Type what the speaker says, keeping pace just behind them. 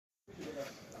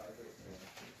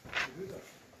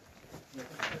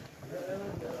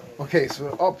Okay, so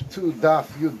we're up to Daf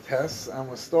Yud Tes, and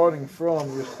we're starting from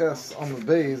Yud Tes on the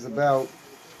base, about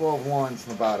 12 lines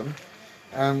in the bottom.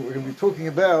 And we're going to be talking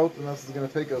about, and this is going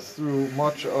to take us through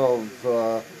much of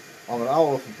Amud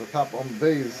Aleph and the top on the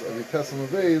base of Yud Tes on the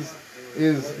base,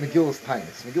 is Megillas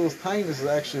Tainus. Megillas Tainus is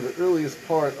actually the earliest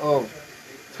part of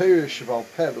Torah Shebal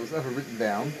Peh that was ever written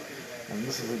down. And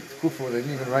this is a kufa where they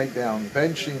didn't even write down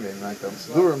benching, they didn't write down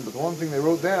Sidurim, but the one thing they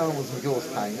wrote down was Megillas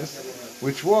Tainus,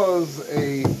 which was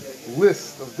a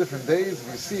list of different days.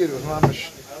 If you see it, it was mamish.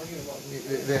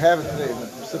 They have it today,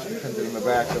 specifically printed in the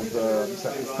back of the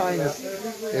Megillas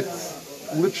Tainus.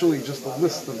 It's literally just a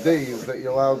list of days that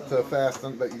you're allowed to fast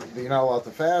and that you're not allowed to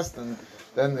fast. And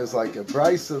then there's like a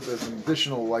brisa, there's an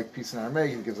additional like piece in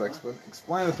Aramaic that gives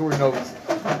explanatory notes.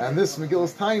 And this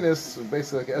Megillas Tainus is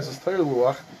basically like Eshes Torah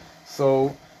Luach.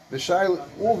 So the Shaila,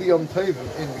 all the Yom Tovim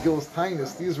in Megillas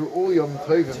Tainus, these were all Yom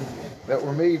Tovim that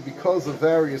were made because of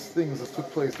various things that took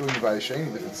place during the Bayis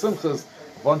Sheni, different simchas.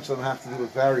 A bunch of them have to do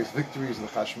with various victories of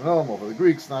the Chashmonaim over the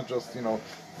Greeks, not just,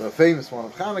 the famous one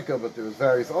of Hanukkah, but there was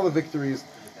various other victories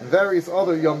and various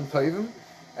other Yom Tovim.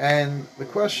 And the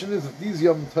question is, if these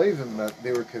Yom Tovim that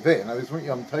they were keveh, now these weren't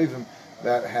Yom Tovim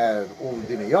that had all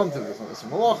the Dinei Yom Tov, there's not this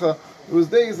Malacha, it was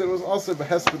days that it was also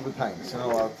behesped with Tainus. You're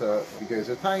not allowed to be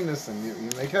Gezer Tainus and you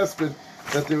make hesped,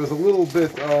 that there was a little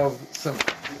bit of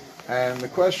simcha. And the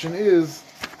question is,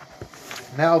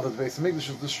 now that the Beis HaMikdash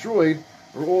is destroyed,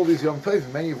 are all these Yom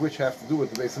Tovim, many of which have to do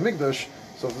with the Beis HaMikdash,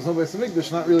 so if there's no Beis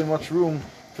HaMikdash, not really much room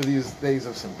for these days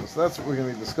of simcha. So that's what we're going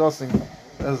to be discussing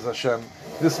as Hashem.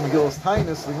 This Megillas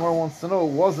Tainus, the Gemara wants to know,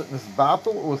 was it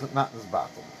Nisbatel or was it not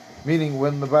Nisbatel? Meaning,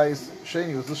 when the Bayis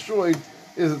Sheni was destroyed,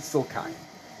 is it still Kain?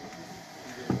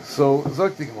 So,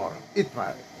 Zok the Gemara,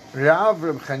 Itmar, Rav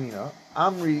Reb Chanina,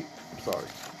 Amri,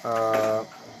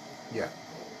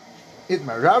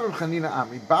 Itmar, Rav Reb Chanina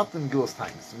Amri, Batel Megillas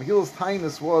Tainus. Megillas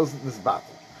Tainus was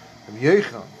Nisbatel. Reb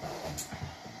Yechon,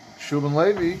 Shuban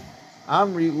Levi,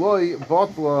 Amri, Loi,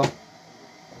 Batla,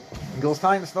 Megillas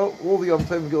Tainus, no, all the Yom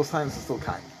Tov Megillas Tainus is still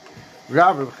Kain.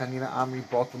 Rav Reb Chanina Amri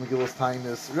Batel Megillas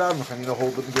Tainus. Rav Reb Chanina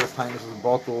hold that Megillas Tainus is a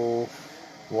Batel.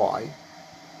 Why?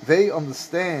 They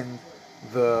understand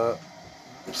the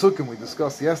psukim we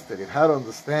discussed yesterday, how to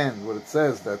understand what it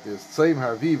says that there's Tzayim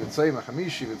Haraviv, Tzayim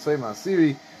HaChamishi, Tzayim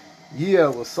HaAsiri,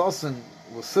 Yiyah L'Sasin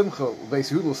L'Simcha,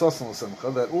 Beis Yehud L'Sasin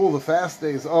L'Simcha, that all the fast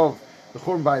days of the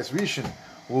Churban Bayis Rishon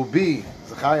will be,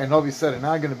 Zechariah Novi said, are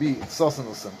not going to be L'Sasin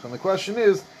L'Simcha. And the question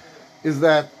is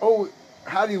that,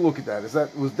 how do you look at that? Is that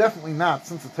it was definitely not,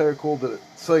 since the Torah called it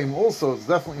Tzayim also, it's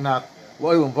definitely not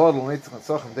Lo'ilam Vadal Neitzach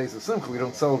Netzachim Days of Simcha. We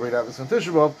don't celebrate Avos and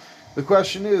Tisha B'Av. The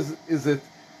question is it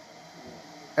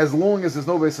as long as there's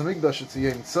no Beis HaMikdash, it's a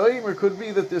Yom Tzayim, or could it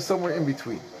be that there's somewhere in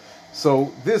between?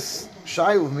 So this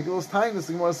Shaila of Megillas Tainus,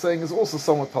 the Gemara is saying, is also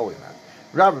somewhat totally that.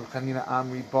 Rabbi Chanina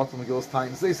Amri Batel Megillas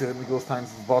Tainus. They say that Megillas Tainus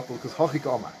is Batel because Hachik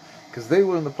Omar, because they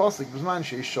were in the pasuk B'zman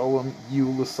Sheish Shalom Yu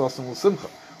L'Sasim L'Simcha.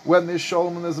 When there's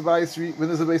Shalom and there's a Beis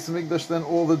HaMikdash, then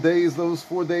all the days, those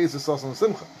 4 days, is Sasim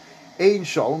L'Simcha. Ein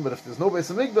Shalom, but if there's no Beis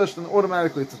HaMikdash, then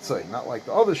automatically it's a Tzayim. Not like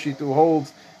the other Shita who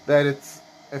holds that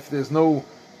if there's no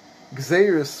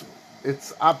Gzeiris,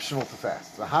 it's optional to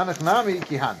fast. The Hanach Nami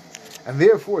Kihan. And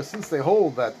therefore, since they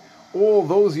hold that all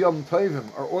those Yom Tovim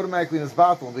are automatically in this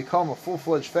battle and become a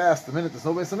full-fledged fast the minute there's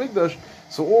no Beis HaMikdash,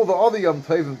 so all the other Yom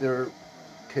Tovim, they're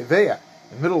Keveya,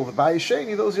 in the middle of the Bayis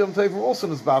Sheni, those Yom Tovim are also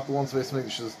in this battle once Beis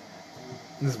HaMikdash is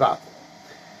in this battle.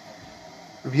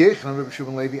 Rabbi Yechon and Rabbi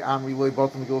Shuban Levi Amri Loi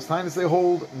Batel Megillas Tainus, they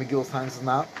hold Megillas Tainus is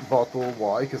not Batel.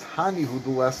 Why? Because Hani Hu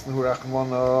the less than Hu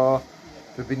Rachmana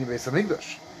B'Binyan Beis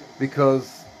HaMikdash.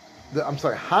 Because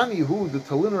Hani Hu the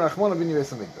Talin Rachmana B'Binyan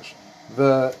Beis HaMikdash.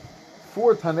 The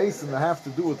 4 Tanesim that have to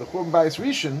do with the Churban Bayis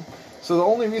Rishon, so the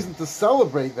only reason to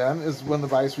celebrate them is when the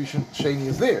Bayis Rishon Sheni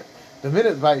is there. The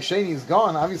minute Bayis Sheni is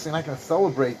gone, obviously you're not going to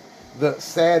celebrate the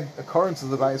sad occurrence of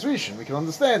the Bayis Rishon. We can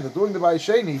understand that during the Bayis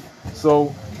Sheni,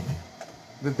 so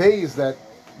the days that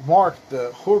marked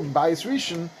the Churban Bayis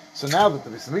Rishon, so now that the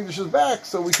Beis HaMikdash is back,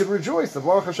 so we can rejoice that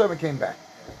Baruch Hashem it came back.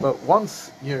 But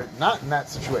once you're not in that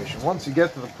situation, once you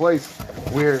get to the place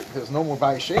where there's no more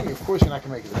Bayis Sheni, of course you're not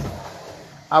going to make it as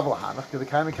Aval Hanach to the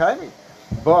Kaimi.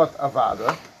 But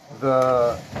Avada,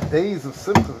 the days of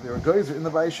Simcha, there were Geyser in the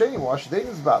Bayis Sheni, Wash Dain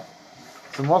is Bat.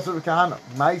 So Moser V'Kahana,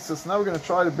 Maisas. Now we're going to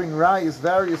try to bring various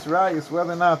rayas,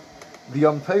 whether or not the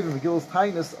Yom Tovim Megillas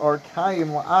Tainus are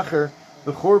Kayim La'acher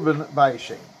the Churban Bayis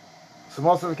Sheni. So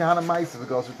Moser V'Kahana Maisas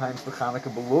V'Goser Tainus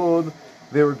B'Chanukah B'Lud.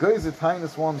 There were Geyser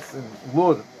Tainus once in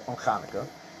Lud on Chanukah.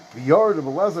 The Yard of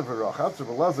Elazar V'Rachatz.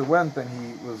 Elazar went and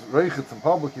he was Reichitz in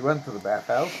public. He went to the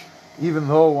bathhouse. Even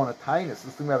though on a Tainus,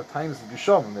 this thing about a Tainus of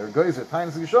Geshamim, there are Geyser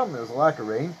Tainus of Geshamim. There was a lack of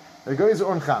rain. There are Geyser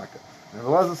on Chanukah. And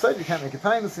Elazar said you can't make a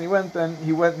tainus, and he went and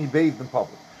he bathed in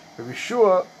public. Rabbi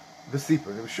Yeshua, the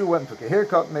seeper, Rabbi Yeshua went and took a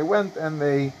haircut, and they went and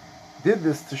they did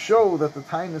this to show that the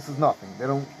tainus is nothing. They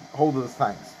don't hold it as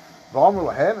tainus.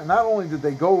 V'amr lahem, and not only did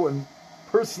they go and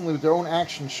personally with their own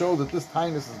actions show that this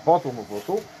tainus is batul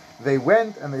mavutul, they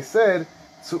went and they said,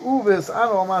 Tzu'uvis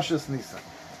anu amashis nisan.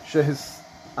 Shehis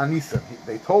anisan.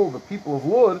 They told the people of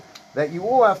Lud that you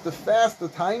all have to fast the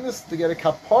tainus to get a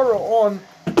kapara on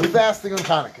the fasting on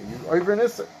Hanukkah. You over in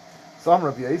Issa. Some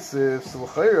Rabbi Yosef,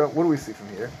 what do we see from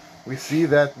here? We see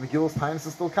that Megillus tainus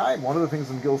is still kaim. One of the things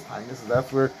in Megillus tainus is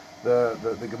that's where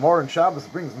the Gemara in Shabbos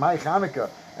brings my Hanukkah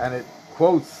and it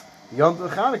quotes Yontav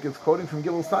Chanukah. It's quoting from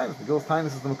Megillus tainus. Megillus tainus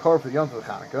is the makar for Yontav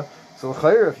Chanukah. So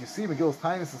if you see Megillus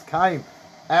tainus is kaim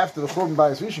after the Churban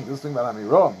Bayis Rishon, this is talking about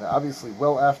Amiram, obviously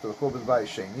well after the Churban Bayis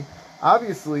Sheni,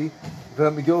 obviously the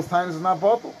Megillus tainus is not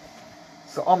bottled.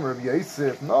 So Amr Rabbi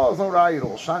Yosef, no, it's no raya at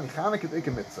all. Shani Chanukah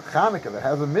Ika mitzvah. Chanukah that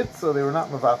has a mitzvah, they were not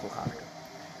mevatel Chanukah.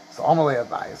 So Amalei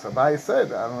Abayis. Abayis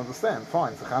said, I don't understand.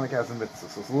 Fine, so Chanukah has a mitzvah,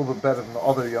 so it's a little bit better than the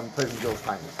other Yom Tov Megillus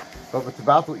tainus. But with the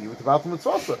battle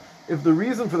mitzvah, if the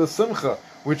reason for the simcha,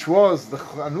 which was the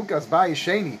Chanukas Bayis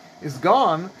Sheni, is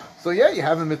gone, so yeah, you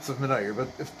have a mitzvah Menayir. But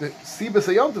if the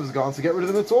Sibas Yom Tov is gone, so get rid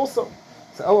of the mitzvah also.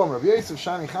 So Elam Rabbi Yosef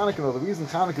Shani Chanukah. No, the reason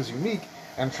Chanukah is unique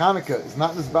and Chanukah is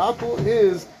not this battle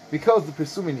is because the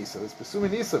Pesumi Nisa. This Pesumi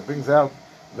Nisa brings out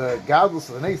the godless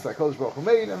of the Nes that Kodesh Baruch Hu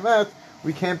made, and that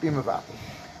we can't be mevatel.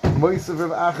 Moisav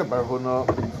Rav Acha Bar Huna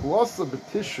Chlosa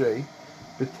B'Tishrei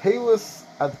B'Teilus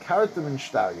Ad Kartam in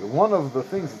Shtarya. One of the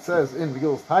things it says in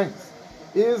Megillus tainus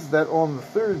is that on the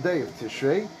third day of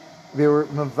Tishrei they were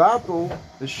mevatel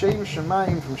the Shem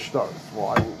Shemayim from Shtars.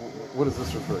 Why? What is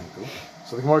this referring to?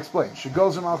 So the Gemara explains.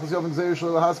 Shegozer Malchus Yovin Gzeir Shel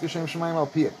Haske Shem Shemayim Al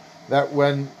Piyah. That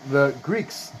when the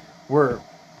Greeks were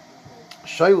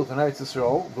Shailut in Eretz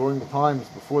Yisrael during the times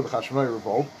before the Hashmonai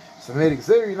revolt, so they made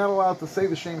Gzeir, you're not allowed to say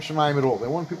the Shem Shemayim at all. They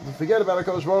want people to forget about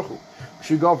HaKadosh Baruch Hu.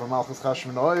 Shegover Malchus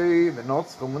Hashmonai, the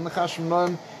Notzchum, when the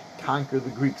Hashmonaim conquered the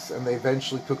Greeks and they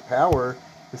eventually took power,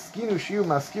 the Skinu Shiu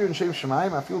Maskir and Shem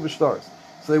Shemayim Afil B'Shtars.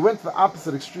 So they went to the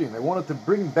opposite extreme. They wanted to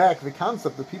bring back the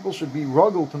concept that people should be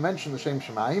ruggled to mention the Shem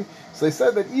Shemayim. So they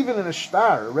said that even in a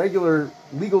shtar, a regular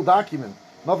legal document,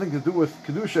 nothing to do with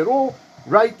Kedusha at all,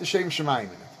 write the Shem Shemayim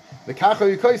in it. The Kacha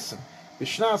Yukoisim.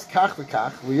 Bishnas Kach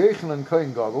Lekach, L'Yechanan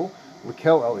Kohen Gadol,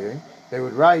 L'Kel Elyon. They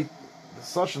would write the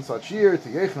such and such year to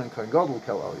Yechanan Kohen Gadol,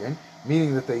 L'Kel Elyon,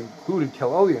 meaning that they included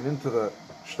Kel Elyon into the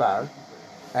shtar.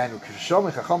 And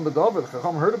Kisham Chacham B'David, the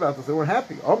Chacham heard about this, they weren't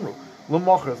happy. Amru. What's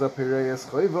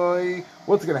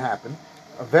going to happen?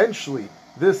 Eventually,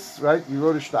 this, right, you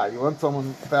wrote a shtar, you lent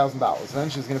someone $1,000, eventually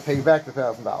he's going to pay you back the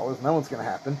 $1,000, and then what's going to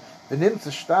happen? The nimtz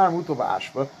shtar mutal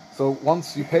ba'ashba, so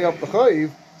once you pay up the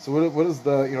chayiv, so what is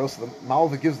the, so the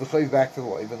malva gives the chayiv back to the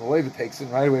leiv, and the leiv takes it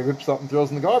and right away rips up and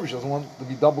throws in the garbage, doesn't want to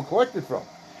be double collected from.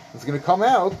 It's going to come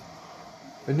out,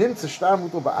 the nimtz shtar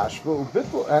mutal ba'ashba,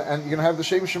 and you're going to have the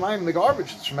Shem Shemayim in the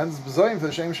garbage. It's tremendous bezoyim for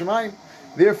the Shem Shemayim.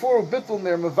 Therefore, bittul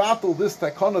ner mevatel this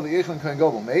takana the Yechon Kohen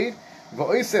Gadol made.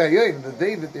 The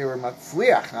day that they were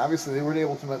matzliach, and obviously they weren't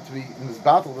able to be in this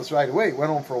battle this right away. It went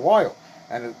on for a while,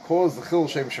 and it caused the chil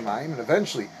Shem Shemayim. And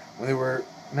eventually, when we were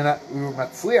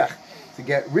matzliach to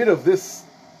get rid of this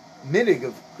minig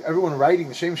of everyone writing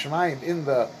the Shem Shemayim in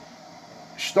the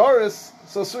shtaris,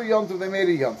 so Sur Yom Tov they made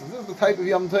a Yom Tov. This is the type of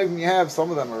Yom Tov you have. Some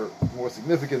of them are more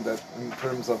significant in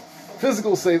terms of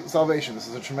physical salvation. This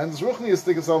is a tremendous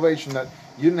ruchniistic of salvation that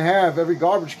you didn't have every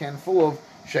garbage can full of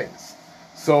shemus.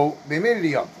 So they made it a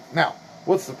Yom Tov. Now,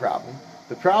 what's the problem?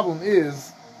 The problem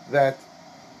is that,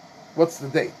 what's the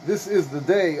date? This is the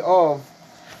day of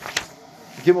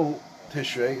Gimel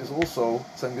Tishrei, is also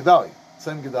Tzem Gedalia.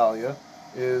 Tzem Gedalia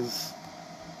is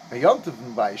a Yom Tov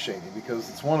in Bayis Sheni because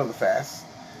it's one of the fasts.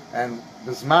 And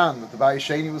the Zman that the Bayis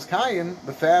Sheni was Kayin,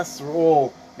 the fasts were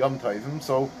all Yom Tovim,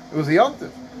 so it was a Yom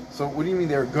Tov. So what do you mean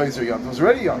they were Geyser Yom Tov? It was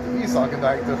already Yom Tov. Yisrael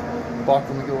Gedalia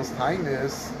Batal Megillus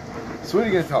tainus. So what are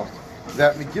you going to tell me?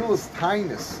 That Megillus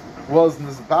tainus was in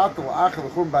this battle Achar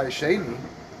L'Churban Bayis Sheni.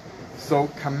 So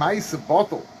Kamaisa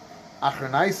Batal Achar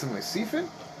Naisim Le'Sifin.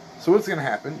 So what's going to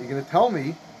happen? You're going to tell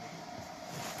me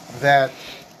that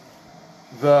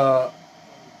the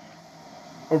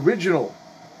original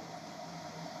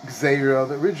Gzeira,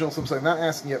 the original, so I'm not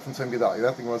asking yet from Tzem Gedalia,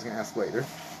 that thing I was going to ask later.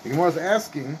 The Gemara is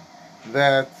asking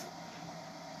that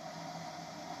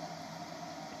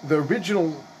the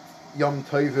original Yom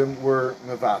Tovim were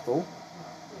Mevatel,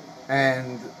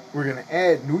 and we're going to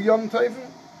add new Yom Tovim,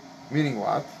 meaning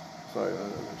what? Sorry, I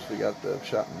actually got the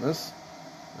shot in this.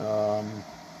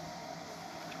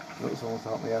 Someone to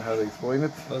help me out how they explain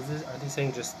it. Well, are they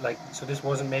saying just like, so this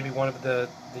wasn't maybe one of the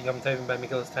Yom Tovim by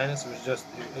Megillas Tainus? It was just...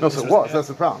 No, so it was. That's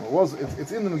the problem.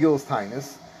 It's in the Megillas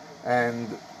Tainus, and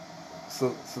so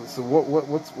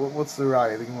what's the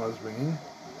raya the Gemara is bringing?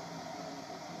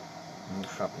 I'm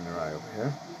chopping the raya over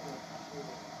here.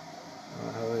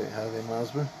 How do they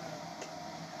masber?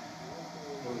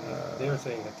 They were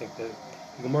saying, I think, that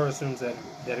the Gemara assumes that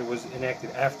it was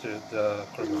enacted after the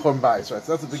Churban Bayis, right?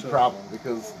 So that's a big problem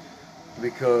because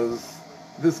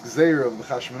this Gzeira of the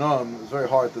Chashmonaim is very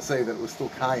hard to say that it was still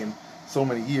Kaim so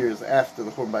many years after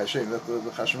the Churban Bayis Sheni. That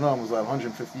the Chashmonaim was like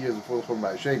 150 years before the Churban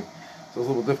Bayis Sheni. So it's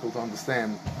a little difficult to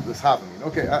understand this Havamim.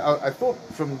 Okay, I thought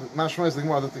from the Mashmoyes the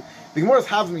Gemara that the Gemara's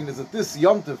Havamim is that this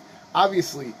Yom Tov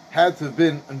obviously had to have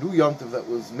been a new Yom Tov that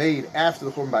was made after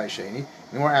the Churban Bayis Sheni. And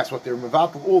the Gemara asked what they were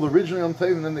mevatel all the original Yom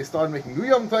Tovim, and then they started making new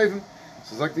Yom Tovim.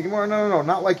 So it's like the Gemara, no,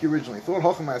 not like you originally thought.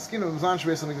 Hochem Askin of Zan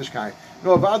Shveis Hamikdash Kaim.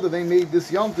 No, Avada, they made this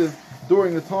Yom Tov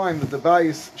during the time that the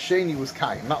Bayis Sheni was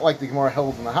Kaim. Not like the Gemara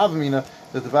held in the Havamina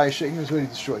that the Bayis Sheni was already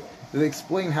destroyed. Did they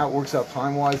explain how it works out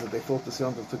time-wise, that they thought this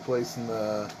Yom Tov took place in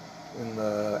the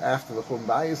after the Churban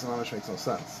Bayis, and that makes no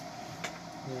sense.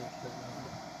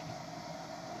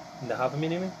 In the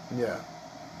Havamina, you mean? Yeah.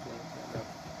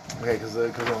 Okay, because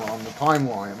on the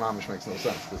timeline, Mamish makes no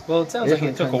sense. Well, it sounds like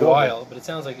it took a while, but it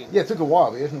sounds like it... Yeah, it took a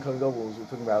while. The Yechon Kohen Gadol was, we're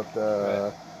talking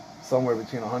about somewhere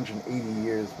between 180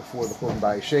 years before the Churban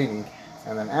Bayis Sheni,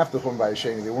 and then after the Churban Bayis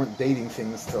Sheni, they weren't dating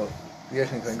things till the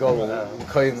Yechon Kohen Gadol,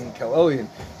 Kohen Kel Elyon.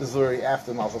 This is already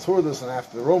after Malchus Hordas and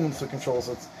after the Romans took control,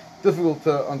 so it's difficult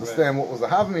to understand what was the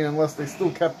Havamina unless they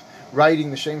still kept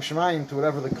writing the Shem Shemayim to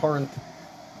whatever the current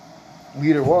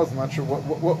leader was. I'm not sure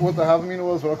what the Havamina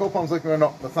was, but a couple times like,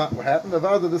 no, that's not what happened. The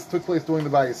Avada, this took place during the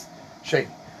Bayis Sheni.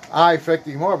 I affect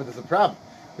the Gemara, but there's a problem.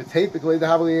 The typically the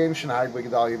Havaliyim Shenag by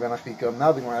Gedalia ben Achika.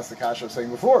 Now the Gemara asked the Kasha I was saying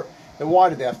before, that why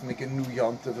did they have to make a new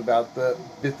Yom Tov about the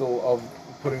bittul of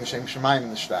putting the Shem Shemayim in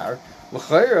the shtar?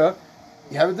 L'chayra,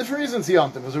 you have a different reason. It's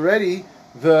Yom Tov. It was already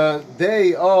the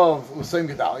day of Shem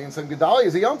Gedalia, and Shem Gedalia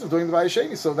is a Yom Tov during the Bayis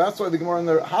Sheni. So that's why the Gemara in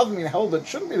the Havamina held that it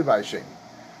shouldn't be the Bayis Sheni.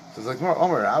 So it's like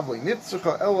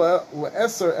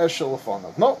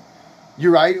no,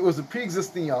 you're right, it was a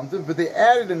pre-existing Yom Tov, but they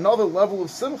added another level of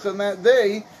Simcha in that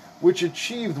day, which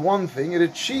achieved one thing. It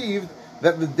achieved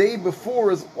that the day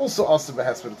before is also Asr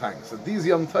B'Hesper Tainis. So these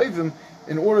Yom Tovim,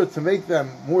 in order to make them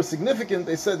more significant,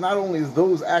 they said not only is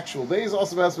those actual days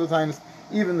Asr B'Hesper Tainis,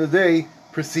 even the day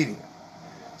preceding it.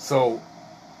 So,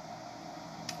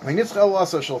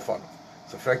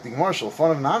 so, affecting Marshall,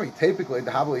 fun of Nami, typically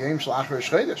the Havaliyim Shel Achar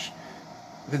Shchedish.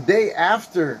 The day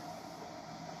after,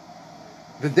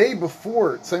 the day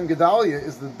before Tzem Gedalia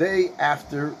is the day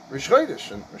after Rosh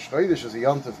Chodesh, and Rosh Chodesh is a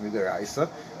Yom Tov Midiraisa.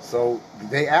 So the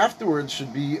day afterwards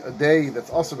should be a day that's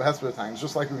also B'Hesper times,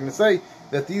 just like we're going to say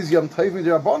that these Yom Tov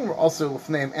Midirabon were also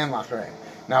L'fneim and Lachareim.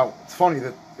 Now it's funny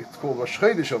that it's called Rosh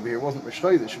Chodesh over here. It wasn't Rosh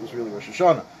Chodesh; it was really Rosh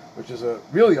Hashanah, which is a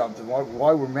really Yom Tov.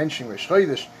 Why we're mentioning Rosh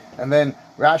Chodesh? And then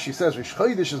Rashi says Rosh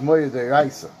Chodesh is Moed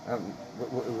Deiraisa, and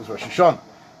it was Rosh Hashanah,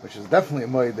 which is definitely a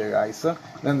Moed Deiraisa.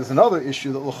 Then there's another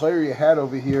issue that L'chayri had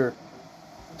over here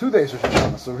 2 days Rosh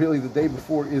Hashanah, so really the day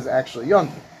before is actually Yom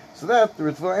Tov. So that the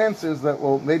Ritva answers that,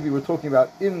 well, maybe we're talking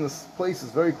about in this place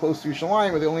is very close to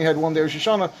Yerushalayim, where they only had 1 day Rosh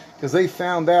Hashanah, because they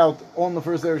found out on the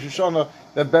first day Rosh Hashanah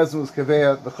that Bezin was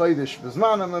Kaveya the Chodesh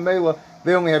Bizman and the Mela.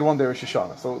 They only had 1 day Rosh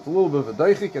Hashanah. So it's a little bit of a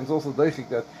daichik, and it's also a daichik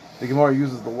that the Gemara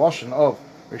uses the lashon of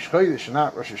Rosh Chodesh and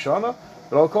not Rosh Hashanah,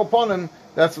 but I'll call upon him,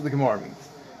 that's what the Gemara means.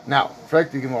 Now,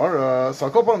 fact the Gemara, so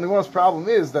I'll call upon him, the Gemara's problem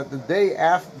is that the day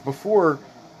after, before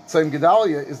Tzem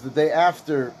Gedalia is the day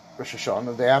after Rosh Hashanah,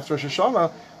 the day after Rosh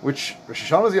Hashanah, which Rosh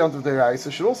Hashanah is the Yom Tov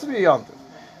Deiraisa, should also be a Yom Tov.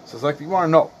 So it's like the Gemara,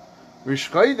 no. Rosh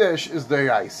Chodesh is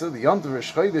Deiraisa, the Yom Tov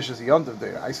Rosh Chodesh is the Yom Tov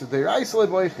Deiraisa, Deiraisa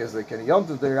leBoiches, like a Yom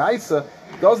Tov Deiraisa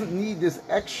doesn't need this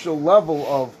extra level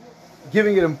of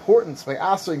giving it importance by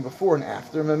asking before and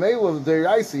after. Memela the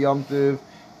Deiraisa Yom Tov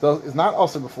is not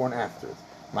also before and after.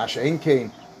 Masha Ein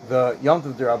Kain, the Yom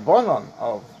Tov Derabanan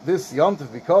of this Yom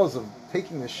Tov, because of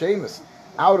taking the Shemus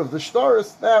out of the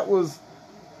Shtaris, that was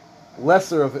a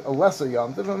lesser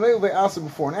Yom Tov. Memela they asked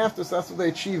before and after, so that's what they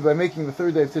achieved by making the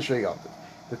 3rd day of Tishrei Yom Tov.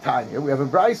 The Tanya, we have a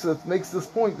brayso that makes this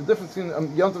point, the difference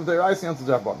between Yom Tov Deiraisa and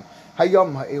Yom Tov Derabanan.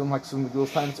 Hayom ha'elam haksum Megillas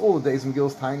Tainus. All the days of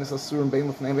Megillas Tainus asur and bein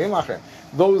l'fnei bein lachem.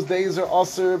 Those days are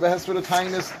asur b'hesper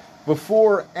Tainus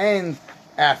before and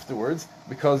afterwards,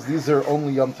 because these are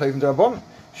only Yom Tovim Derabanan.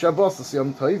 Shabbos is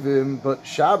Yom Tovim, but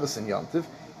Shabbos and Yom Tov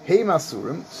heim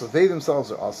asurim, so they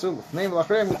themselves are asur l'fnei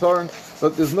lachem mutarin.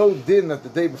 But there's no din that the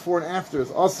day before and after is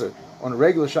asur on a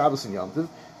regular Shabbos and Yom Tov.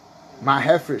 Ma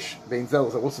hefresh bein zel.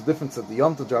 What's the difference that the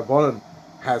Yom Tov Derabanan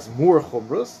has more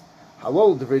chumras?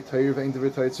 Halol divrei Torah ve'ein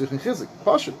divrei Torah tzrichen chizik.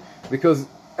 Pashut. Because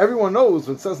everyone knows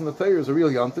what it says in the Torah is a real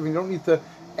yontiv, and you don't need to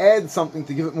add something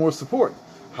to give it more support.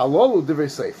 Halolu divrei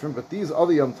seifrim, but these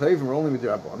other yom tovim are only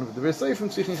midrabanan. But divrei seifrim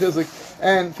tzrichen chizik,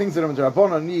 and things that are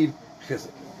midrabanan need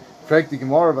chizik. Frag the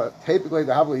Gemara about typically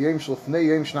the havla yom shel fnei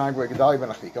yom shnag by Gedalia ben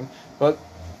Achikam, but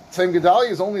Tzem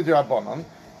Gedalia is only drabanan,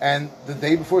 and the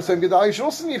day before Tzem Gedalia should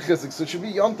also need chizik, so it should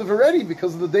be yontiv already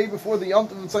because of the day before the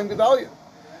yontiv of Tzem Gedalia.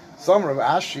 Some of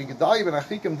Ashi Gedalia ben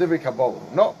Achikam divrei kabbalah.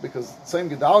 No, because Tzem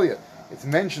Gedalia, it's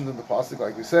mentioned in the pasuk,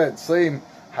 like we said, same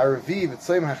haraviv, it's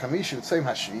same hachamishu, it's same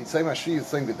hashvi, it's same hashvi, it's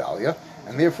same Gedalia,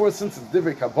 and therefore since it's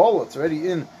divrei kabbalah, it's already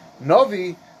in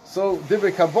Navi. So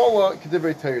divrei kabbalah,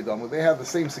 divrei Torah damu. They have the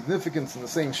same significance and the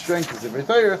same strength as divrei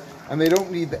Torah, and they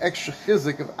don't need the extra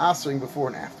chizik of answering before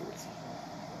and afterwards.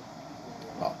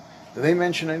 Well, did they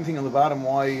mention anything on the bottom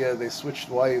why they switched?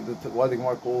 Why the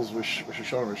Gemara calls Rosh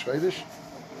Hashanah Rosh Chodesh?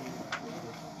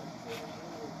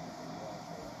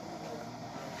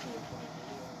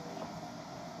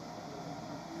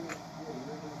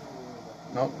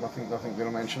 No, nothing. They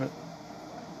don't mention it.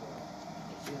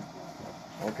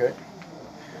 Okay.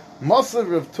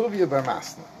 Masav Rav Tuvia Bar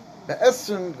Masna. The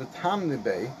Esrim V'Tamni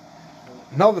Bey.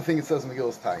 Another thing it says in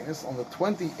Megillus Tainis, on the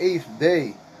 28th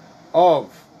day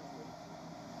of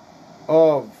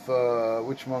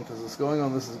which month is this going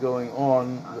on? This is going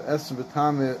on the Esrim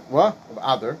V'Tamni of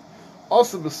Adar.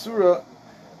 Also Basura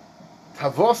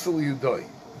Tavosel Yudoi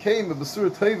came a Basura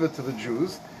Teva to the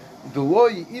Jews.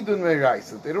 Deloy Idun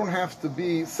Meiraisa. They don't have to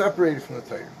be separated from the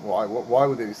Torah. Why? Why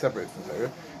would they be separated from the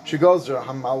Torah? Because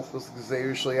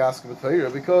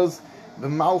the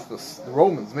Malchus, the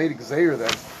Romans, made a Gezeir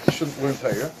that they shouldn't learn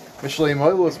Torah. They're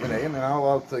not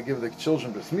allowed to give the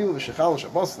children bris milah, v'shechal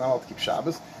Shabbos, not allowed to keep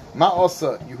Shabbos.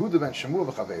 Ma'asa Yehuda ben Shemua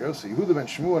v'chaveros. So Yehuda ben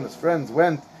Shemua and his friends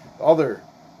went, the other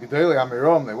Gedolei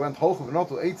Amiram, they went holchu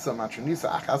v'notu eitza matronisa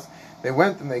achas. They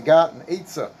went and they got an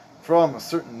eitza from a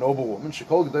certain noblewoman. She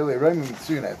called Gedolei Remi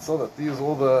Mitzuyin Etzel, that these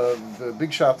all the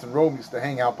big shots in Rome used to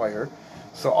hang out by her.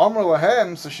 So Amr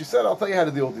Lahem, so she said, I'll tell you how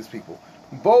to deal with these people.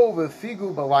 Bo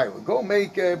v'figu b'layla. Go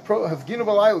make a havginu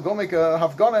b'layla. Go make a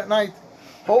havgana at night.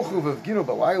 Holchu v'havginu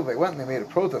b'layla. They went and they made a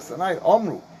protest at night.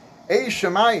 Amru, Ei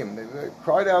Shemayim. They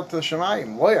cried out to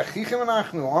Shemayim. Lo yachichem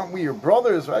anachnu. Aren't we your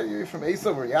brothers? Right? You're from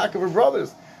Esav or Yaakov or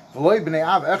brothers. V'loi b'nei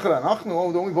Av echad anachnu.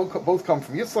 Oh, don't we both come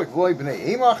from Yitzchak? V'loi b'nei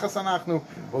Ema achas anachnu.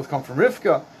 Both come from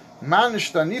Rivka. Man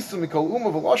nishtanisu mikol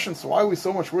uma v'loshen. So why are we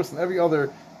so much worse than every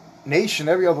other nation,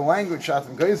 every other language,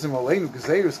 Shatim Geizim Aleinu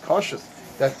Gezeir is cautious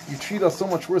that you treat us so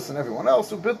much worse than everyone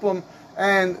else. Ubitlam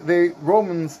and the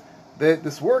Romans,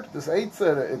 this worked. This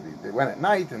Eitzah, they went at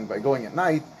night, and by going at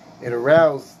night, it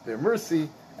aroused their mercy.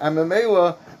 And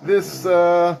Memela, this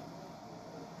was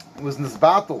in this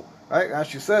battle, right?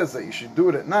 Rashi says that you should do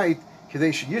it at night.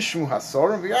 Kadesh Yishmu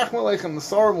Hasarim v'Yachmu Aleichem. The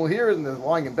Sarim will hear it, and they're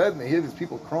lying in bed, and they hear these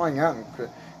people crying out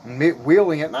and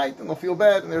wailing at night, and they'll feel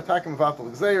bad, and they're attacking Mevatel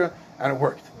Gezeira, and it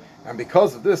worked. And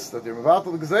because of this, that they're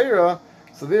Mevatel Gezeira,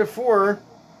 so therefore,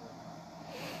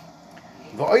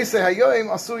 the Oisei Hayoim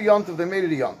Asu Yontiv, they made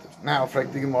it a Yontiv. Now,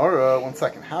 Frag the Gemara, 1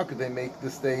 second, how could they make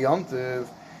this day Yontiv?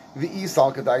 The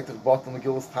Isal Kedaitach bottle,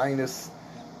 Megillus Tainis,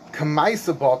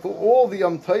 Kamaisa bottle, all the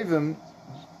Yom Tovim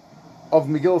of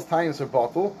Megillus Tainis are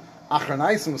bottle.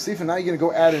 Acharnaisim Musif, and now you're going to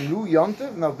go add a new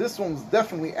Yontiv? Now, this one was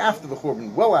definitely after the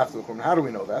Churban, well after the Churban. How do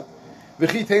we know that? You're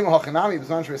going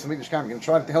to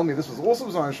try to tell me this was also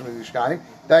B'zman Shemigdash Kayim.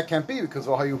 That can't be, because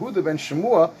Yehuda ben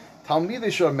Shemua,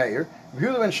 Talmidish Rav Meir.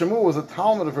 Yehuda ben Shemua was a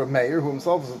Talmud of Rav Meir, who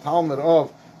himself was a Talmud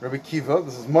of Rabbi Kiva.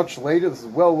 This is much later, this is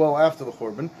well after the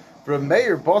Churban. Rav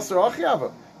Meir, Basar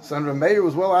Achiava. So Rav Meir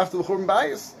was well after the Churban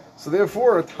Bayis. So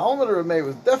therefore, a Talmud of Rav Meir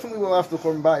was definitely well after the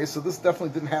Churban Bayis, so this definitely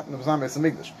didn't happen in B'zman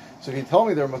Shemigdash. So if you tell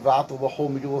me they're Mavatal, the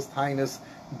whole Megillus Tainis,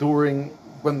 during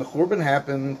when the Churban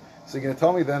happened, so you're going to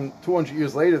tell me then 200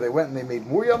 years later they went and they made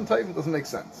more Yom Tov? It doesn't make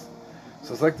sense.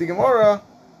 So it's like the Gemara,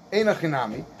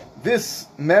 Einachinami. This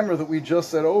memor that we just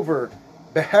said over,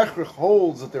 Behechrich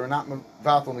holds that they were not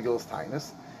Vatal Megillus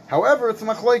Tainis. However, it's a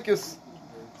Machlekes.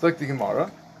 It's like the Gemara.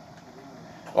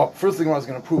 Oh, first the Gemara is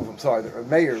going to prove, that Rav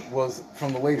Meir was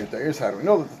from the later days. How do we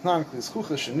know that the Tanan Kli is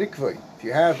Chucha Shenikvei? If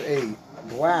you have a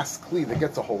glass Kli that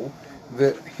gets a hole,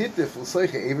 the Hittif will say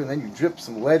and then you drip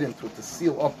some lead into it to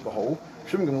seal up the hole.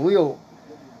 Shimon ben Gamliel,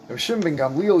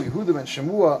 Yehuda ben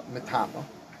Shemua Metama.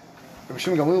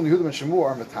 Shimon ben Gamliel, Yehuda ben Shemua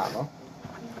are Metama.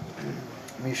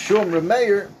 Mishum Rav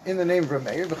Meir, in the name of Rav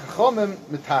Meir, the Chachamim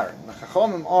Metarim. The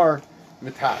Chachamim are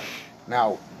Metarim.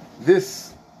 Now,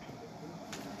 this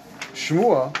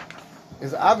Shemua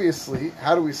is obviously,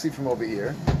 how do we see from over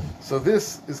here? So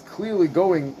this is clearly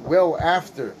going well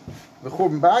after the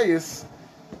Churban Bayis.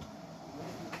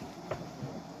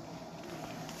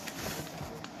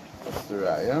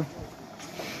 Raya.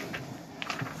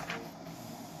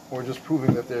 Or just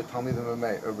proving that they're Talmidim of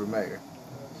Meir.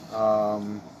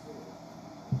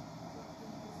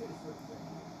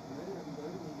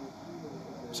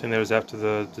 Saying that was after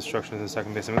the destruction of the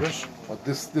second Beis Hamikdash? But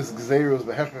this Gzeira was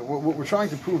Behechmer. What we're trying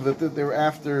to prove that they were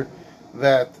after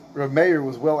that Rav Meir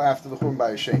was well after the Churban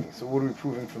Bayesheni. So what are we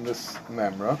proving from this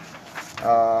memra?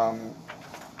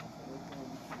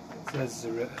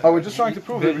 We're just trying to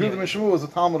prove that Yehuda Mishmu was a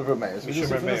Talmud of Rav Meir. So we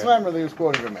just from this memra they was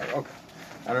quoting Rav Meir. Okay.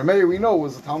 And Rav Meir we know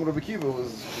was a Talmud of Akiva,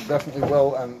 was definitely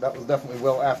well, and that was definitely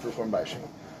well after the Churban Bayesheni.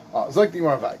 It's like the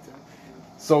Gemara Vayter.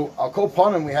 So I'll call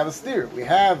upon him. We have a steer. We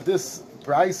have this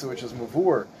Braisa, which is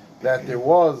Mavur, that there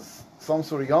was some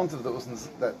sort of yontiv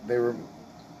that they were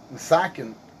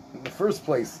misakin in the first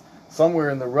place, somewhere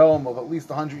in the realm of at least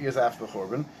 100 years after the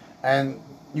Churban, and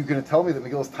you're going to tell me that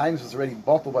Megillus Tainis was already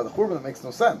bottled by the Churban? That makes no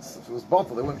sense. If it was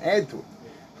bottled, they wouldn't add to it.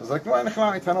 So it's like, it's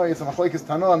a machlekes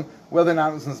Tanoim, whether or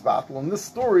not it was Nizbatel. And this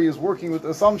story is working with the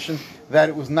assumption that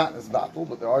it was not Nizbatel,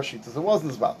 but there are sheets that it was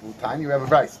Nizbatel. The time you have a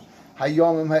Braisa.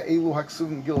 Hayomim ha'elu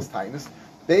haksuvim Megillus Tainis,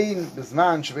 Bein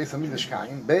Bisman Shebeis Hamikdash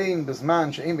Kaim, Bein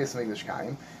Bisman She'ein Beis Hamikdash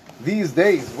Kaim. These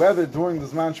days, whether during the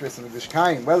Zman Shebeis Hamikdash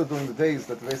Kaim, whether during the days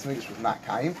that the Beis Hamikdash was not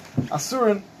Kaim,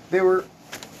 Asurin, they were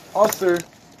Aser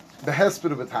the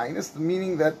Hesped of a Tainis,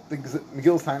 meaning that the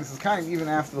Megillus Tainis is Kaim even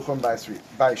after the Churban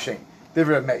Bayesheni. They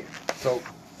were Meir. So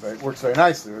it works very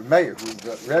nicely. Meir, who's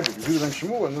the Rebbe, Yehuda ben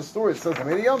Shmuel, in the story it says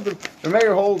the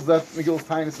Meir holds that Megillus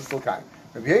Tainis is still Kaim.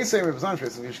 Rabbi Yisrael, Rabbi Zman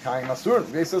Shebeis Hamikdash Kaim, Asurin.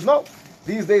 Rabbi Yisrael says no.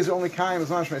 These days are only Kaim,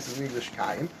 as much as English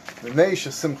Kaim. The Neish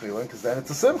is Simcha, because then it's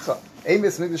a Simcha. Aim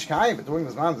is English Kaim, but during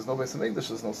this man there's no Beis Hamikdash,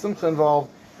 there's no Simcha involved.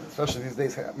 Especially these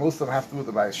days, most of them have to do with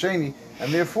the Bayesheni,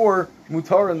 and therefore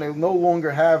Mutar, and they no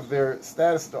longer have their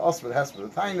status to us, but it has to be the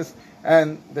Tainus,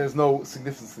 and there's no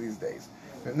significance these days.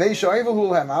 Neish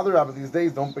Ayvahul have other Rabbi these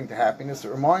days don't bring to happiness. It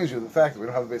reminds you of the fact that we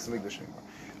don't have the Beis Hamikdash anymore.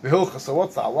 The Hilcha, so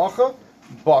what's the halacha?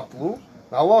 Batlu.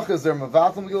 The halacha is they're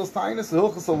mevatel Megillus Tainis, the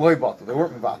hilchas are loy batel. They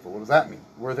weren't mevatel. What does that mean?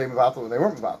 Were they mevatel or they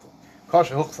weren't mevatel?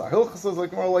 Kasha hilchas. Hilchas is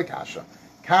like more like kasha.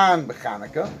 Kan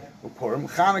b'Chanukah u'Purim.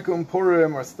 Chanukah and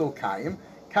Purim are still kaim.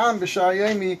 Kan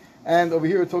b'Shayemi, and over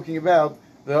here we're talking about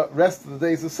the rest of the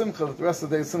days of Simcha. That the rest of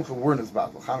the days of Simcha weren't as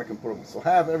batel. Chanukah and Purim still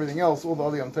have everything else. All the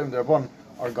other Yom Tovim Derabon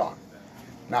are gone.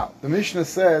 Now the Mishnah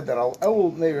said that al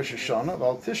El Nei Rosh Hashanah,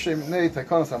 al Tishrei Nei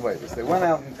Taikonos Hamlevis. They went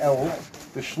out in El,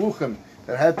 the shluchim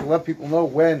that had to let people know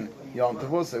when Yom Tov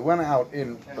was. They went out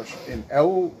in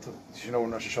El,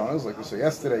 when Rosh Hashanah is, like we saw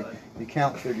yesterday, you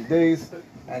count 30 days,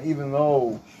 and even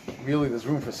though really there's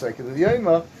room for Seikah the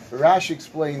Yoma, Rashi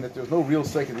explained that there's no real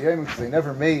Seikah the Yoma because they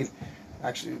never made,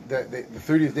 actually, the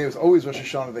 30th day was always Rosh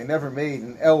Hashanah. They never made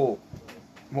an El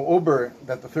Mo'ober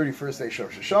that the 31st day of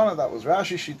Rosh Hashanah. That was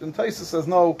Rashi. Shit and Taisa says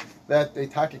no, that they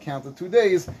counted 2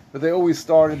 days, but they always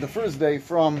started the first day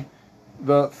from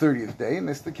the 30th day, and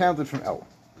they still counted from El.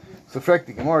 So,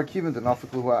 Frekti Gemara, Kivin to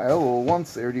Nafiklu El,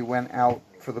 once they already went out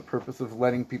for the purpose of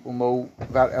letting people know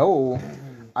about El,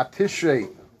 Atishrei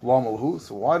Lamalhu.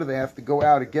 So, why do they have to go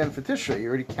out again for Tishrei? You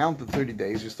already counted 30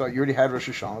 days. You already had Rosh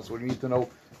Hashanah. So, what do you need to know?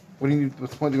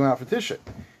 What's the point of going out for Tishrei?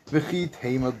 V'chi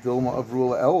Tema Dilma of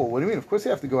Rula El. What do you mean? Of course,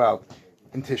 you have to go out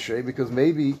in Tishrei because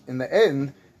maybe in the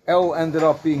end, El ended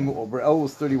up being Mu'ober. El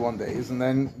was 31 days, and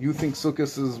then you think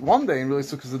Sukkot is 1 day, and really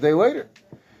Sukkot is a day later.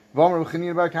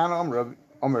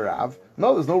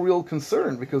 No, there's no real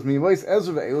concern, because we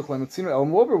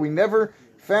never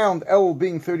found El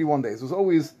being 31 days. It was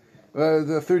always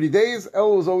the 30 days,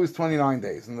 El was always 29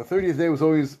 days, and the 30th day was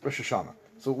always Rosh Hashanah.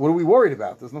 So what are we worried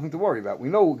about? There's nothing to worry about. We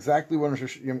know exactly when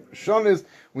Rosh Hashanah is.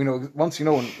 We know, once you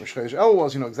know when Rosh Chodesh El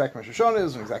was, you know exactly when Rosh Hashanah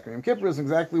is, and exactly when Yom Kippur is, and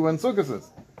exactly when Sukkot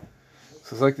is.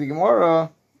 So it's like the Gemara,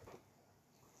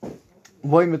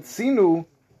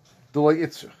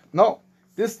 no,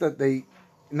 this that they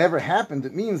never happened,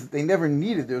 it means that they never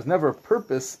needed, there was never a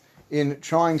purpose in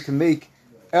trying to make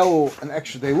El an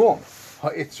extra day long.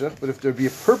 But if there'd be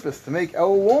a purpose to make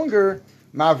El longer,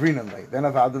 then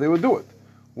Avada they would do it.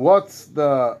 What's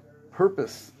the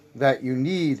purpose that you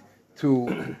need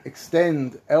to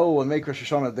extend El and make Rosh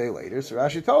Hashanah a day later? So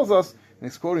Rashi tells us, and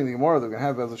he's quoting the Gemara that we're going to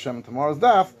have as Hashem in tomorrow's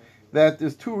daf, that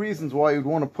there's 2 reasons why you'd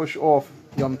want to push off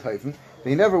Yom Tovim.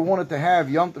 They never wanted to have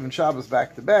Yom Tov and Shabbos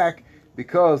back to back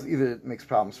because either it makes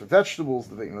problems for vegetables,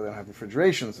 they don't have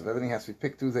refrigeration, so if everything has to be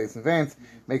picked 2 days in advance,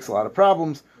 it makes a lot of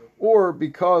problems, or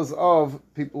because of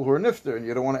people who are nifter, and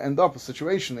you don't want to end up in a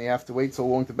situation that you have to wait so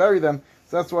long to bury them.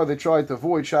 So that's why they tried to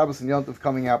avoid Shabbos and Yom Tov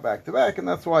coming out back to back, and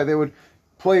that's why they would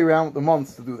play around with the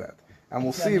months to do that. And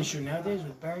we'll see. Is that an issue nowadays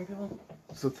with burying people?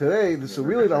 So today, so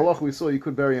really the halacha we saw, you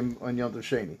could bury him on Yom Tov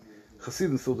Sheni.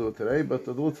 Chassidim still do it today, but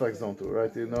the Litvaks don't do it,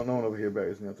 right? No one over here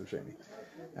buries Yom Tov Sheni.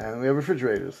 And we have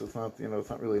refrigerators, so it's not, it's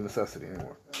not really a necessity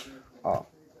anymore.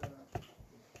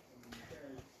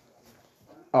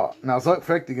 Now,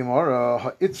 Zok the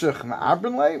Gemara, Itzrich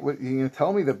Ma'abrenle, what you're going to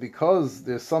tell me that because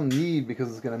there's some need, because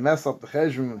it's going to mess up the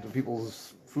cheshbon of the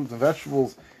people's fruits and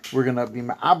vegetables, we're going to be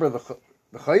Ma'abra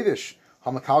the Chaydish,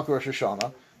 Hamakalka Rosh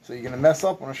Hashanah. So you're going to mess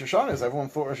up when Rosh Hashanah is. Everyone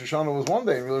thought Rosh Hashanah was one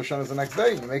day, and real Rosh Hashanah is the next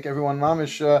day. You make everyone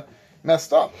mamish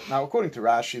messed up. Now, according to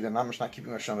Rashi, they're mamish not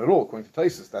keeping Rosh Hashanah at all. According to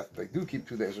Taisus, that they do keep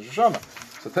 2 days Rosh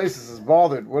Hashanah. So Taisus is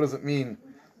bothered. What does it mean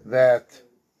that?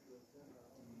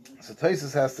 So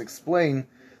Taisus has to explain,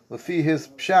 Lefi his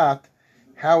pshat,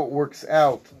 how it works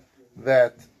out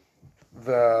that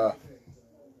the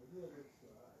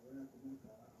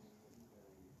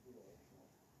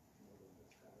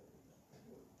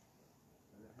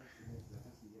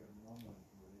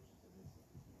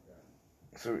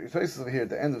So Taisus over here at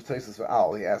the end of Taisus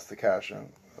Va'al, he asked the Kasha.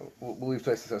 We'll leave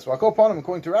Taisus says, well, I'll go upon him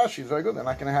according to Rashi, it's very good. They're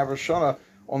not going to have Rosh Hashanah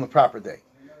on the proper day.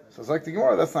 So it's like the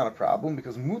Gemara, that's not a problem,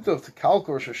 because Mutav to Kalkul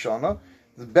Rosh Hashanah,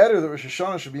 it's better that Rosh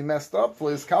Hashanah should be messed up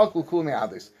for his Kalkul Kul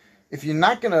Me'adis. If you're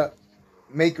not going to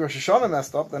make Rosh Hashanah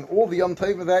messed up, then all the Yom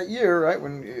Tov of that year, right,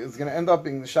 when it's going to end up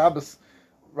being the Shabbos,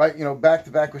 right, back to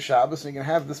back with Shabbos, and you're going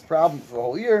to have this problem for the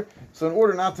whole year. So in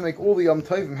order not to make all the Yom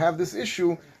Tovim have this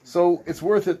issue, so it's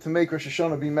worth it to make Rosh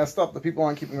Hashanah be messed up. The people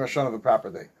aren't keeping Rosh Hashanah the proper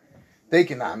day. They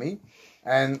can nami,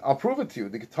 and I'll prove it to you.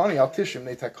 The Ketani al Tishrim,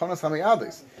 they takonas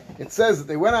hamiadis. It says that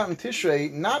they went out in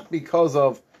Tishrei not because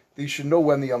of they should know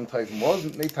when the Yom Tovim was.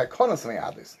 They takonas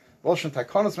hamiadis. Loshen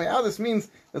takonas hamiadis means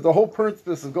that the whole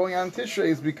purpose of going out in Tishrei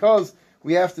is because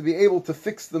we have to be able to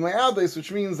fix the me'adis,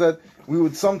 which means that we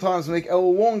would sometimes make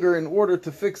El longer in order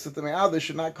to fix that the me'adis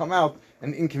should not come out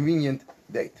an inconvenient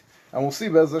date. And we'll see,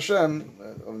 Bez Hashem,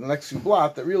 over the next few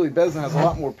blot, that really Bezin has a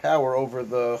lot more power over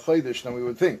the Chodesh than we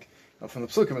would think. Now, from the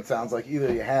Psukim, it sounds like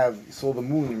either you saw the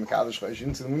moon, you're Mekadosh Chodesh, you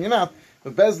didn't see the moon, you're not.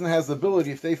 But Bezin has the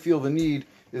ability, if they feel the need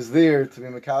is there, to be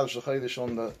Mekadosh Chodesh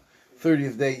on the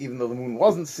 30th day, even though the moon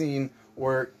wasn't seen,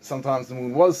 or sometimes the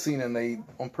moon was seen and they,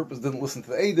 on purpose, didn't listen to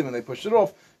the Eidim and they pushed it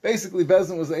off. Basically,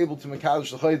 Bezin was able to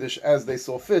Mekadosh the Chodesh as they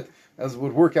saw fit, as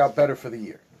would work out better for the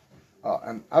year.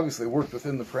 And obviously worked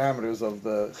within the parameters of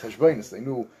the cheshbonis. They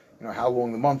knew, how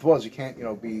long the month was. You can't,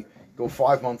 go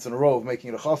 5 months in a row of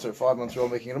making it a chaser, 5 months in a row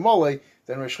of making it a mole.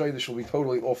 Then Rosh Chodesh will be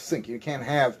totally off sync. You can't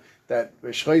have that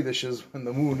Rosh Chodesh is when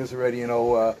the moon is already,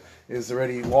 is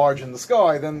already large in the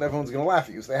sky. Then everyone's going to laugh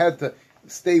at you. So they had to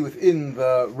stay within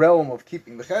the realm of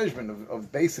keeping the cheshbon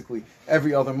of basically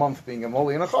every other month being a mole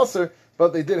and a chaser.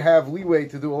 But they did have leeway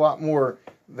to do a lot more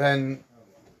than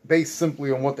based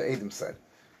simply on what the Edom said.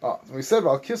 So we said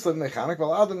about Kislev and Chanukah,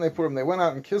 while Adam they Purim, they went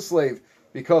out in Kislev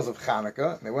because of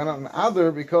Chanukah, and they went out in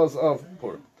Adar because of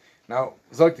Purim. Now,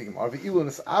 the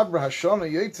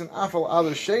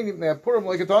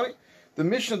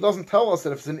Mishnah doesn't tell us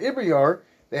that if it's an Ibriyar,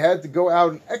 they had to go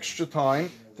out an extra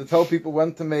time to tell people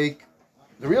when to make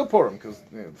the real Purim, because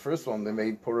the first one they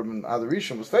made Purim and Adar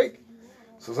Rishon was fake.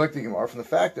 So the Gemara, from the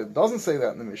fact that it doesn't say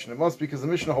that in the Mishnah, it must be because the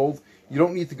Mishnah holds you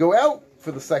don't need to go out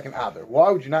for the second Adar.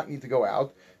 Why would you not need to go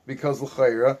out? Because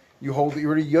l'chayra, you hold that you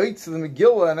already yaitz to the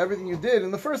Megillah and everything you did in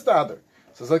the first Adar.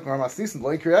 So it's like Masnisin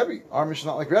like Rebbe. Our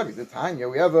Mishnah not like Rebbe. The Tanya,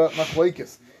 we have a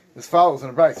machlokes. This follows in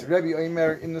a brayso. Rebbe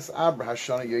Omer in this Abra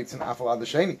Hashana yaitz and Afal Adar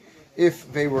Sheni.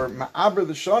 If they were Ma'abra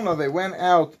the Shana, they went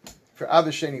out for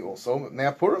Adar Sheni also. Now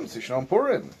Purim, Sishon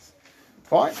Purim.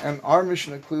 Fine. And our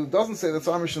Mishnah doesn't say that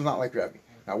our Mishnah is not like Rebbe.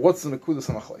 Now, what's the Nekudas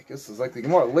HaMachlekes? It's like the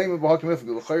Gemara. Lema b'hakim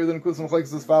ifgu. L'chayr the Nekudas HaMachlekes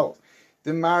is as follows.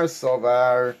 The Mar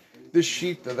Sovar, the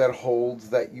Shita that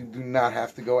holds that you do not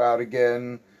have to go out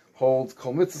again, holds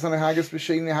Kol Mitzvahs and Haggis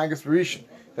B'Sheni Haggis B'Rishon.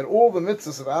 That all the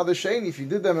mitzvahs of Adar Sheni, if you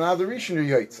did them in Adar Rishon,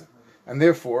 you're Yaitza. And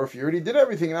therefore, if you already did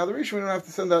everything in Adar Rishon, we don't have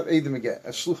to send out Eidim again,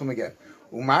 Shluchim again.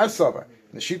 Umar Sovar.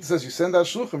 And the Shita says you send out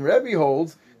Shluchim. Rebbe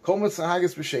holds Kol Mitzvahs and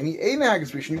Haggis B'Sheni Ein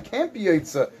Haggis B'Rishon. You can't be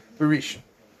Yaitza B'Rishon.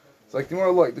 It's like the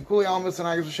more like the Kuli Almas and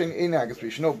Haggis B'Sheni Ein Haggis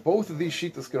B'Rishon. No, both of these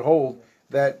Shitas could hold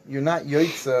that you're not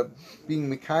Yaitza being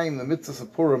Mekayim the mitzvahs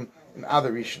of Purim in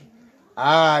Adar Rishon.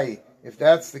 If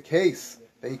that's the case,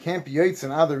 that you can't be Yaitza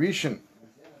in Adar Rishon,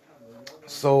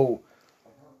 so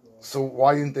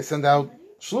why didn't they send out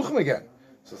Shluchim again?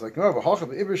 So it's like, no,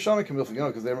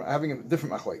 because they're having a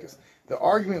different machlekes. The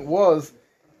argument was,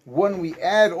 when we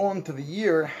add on to the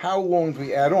year, how long do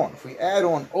we add on? If we add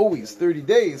on always 30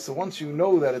 days, so once you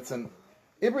know that it's an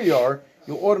Ibriyar,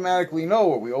 you'll automatically know,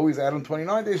 or we always add on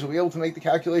 29 days, you'll be able to make the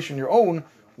calculation your own,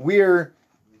 where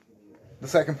the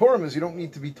second Purim is. You don't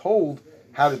need to be told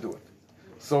how to do it.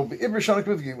 So, Adar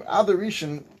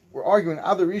Rishon, we're arguing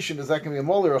Adar Rishon, is that going to be a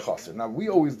mole or a chaser? Now, we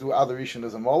always do Adar Rishon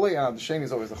as a mole, and Adar Sheni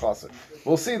is always a chaser.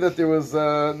 We'll see that there was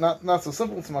not so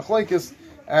simple. It's machlekes,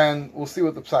 and we'll see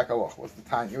what the Psak Halacha was. The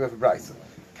time you have a brisa.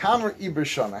 Kamer Iber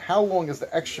Shana. How long is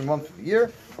the extra month of the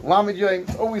year? Lamed Yom.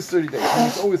 It's always 30 days.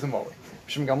 It's always a mole.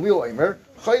 Shem Gamliel Eimer.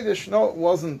 Chodesh. No, it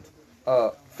wasn't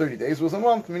 30 days. It was a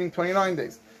month, meaning 29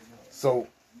 days. So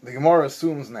the Gemara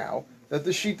assumes now that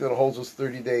the sheet that holds was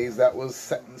 30 days. That was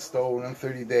set in stone in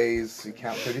 30 days. So you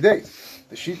count 30 days.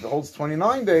 The sheet that holds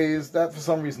 29 days, that for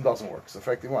some reason doesn't work. So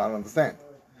effectively, well, I don't understand.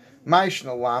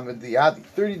 Maishna Lamed Yadi.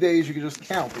 30 days you can just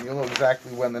count and you'll know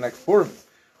exactly when the next Purim is.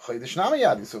 Chodesh Nama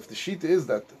Yadi. So if the sheet is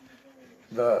that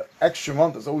the extra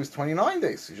month is always 29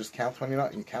 days, so you just count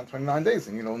 29. You count 29 days,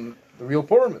 and you know when the real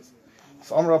Purim is.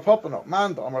 So Amar Papano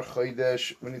Man Amar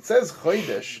Chodesh. When it says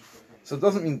Chodesh, so it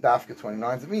doesn't mean Dafka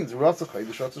 29. It means Ratza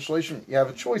Chodesh Ratza Shloshim. You have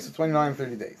a choice of 29 and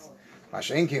 30 days.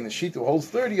 Mashen came the sheet who holds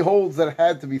 30 holds that it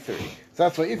had to be 30. So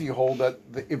that's why if you hold that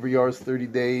the Ibriyar is 30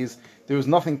 days, there was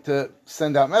nothing to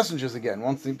send out messengers again.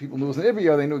 Once the people knew it was an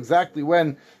Ibriyar, they knew exactly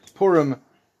when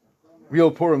real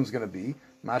Purim is going to be.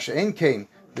 Mashen came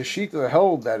the sheet that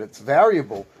held that it's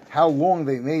variable how long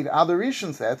they made Adar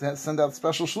Rishon, had to send out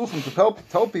special shluchim to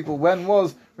tell people when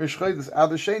was Rish Chodesh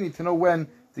Adar Sheni to know when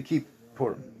to keep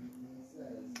Purim.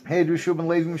 Hey, Rishub and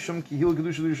Levi Mishum Kihil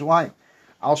Gedusha Yerushalayim.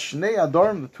 Al Shnei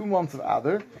Adarim, the 2 months of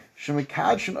Adar,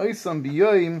 Shemekadshon Oisam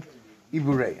B'Yoyim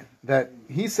Ibureyan. That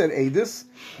he said Edis,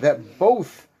 that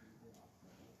both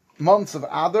months of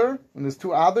Adar, when there's 2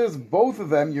 Adars, both of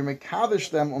them, you're Mekadesh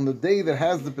them on the day that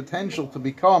has the potential to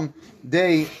become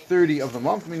day 30 of the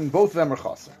month, meaning both of them are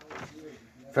Chaser.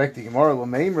 In fact, the Gemara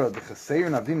Lameimra, the Chaser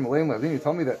and Avdin Malaim Lavdin, you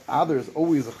tell me that Adar is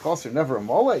always a Chaser, never a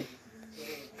Mole. In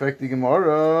fact, the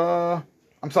Gemara...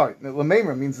 I'm sorry,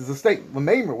 Lameimra means it's a statement.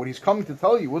 Lameimra, what he's coming to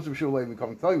tell you, what's Rav Shua Levi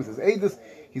coming to tell you with his Edis?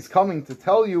 He's coming to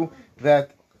tell you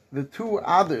that the 2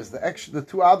 others, the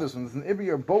 2 others, when there's an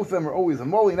Ibiyar, both of them are always a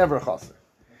Moli, never a Chaser.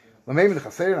 Lameimra, the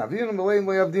Chaser, and Avdinam, Malaim,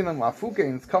 Le'avdinam, Lafuke,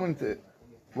 and it's coming to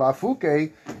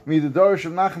Lafuke, me the Dorish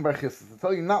of Nachem Bar Chisda, to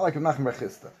tell you not like of Nachem Bar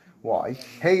Chisda. Why?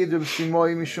 Hey, Yidrib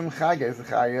Simoy, Mishum Chagay,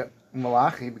 Zechaya,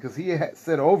 Malachi, because he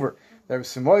said over that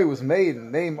Simoy was made in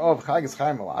the name of Chagas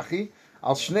Chai Malachi,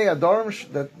 Al Shnei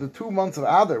Adarim, that the 2 months of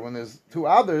Adar, when there's 2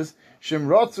 Adars, Shem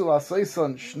Ratzul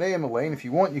Asaysan Shnei Malain, if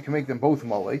you want, you can make them both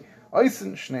Malay.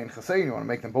 Oisen Shnei Chasein, you want to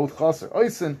make them both Chaser.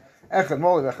 Oisen Echad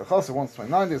Malay, Echad Chaser, once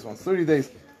 29 days, once 30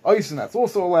 days. Oisen, that's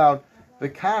also allowed. The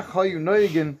Kach Hayu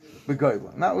Noyigin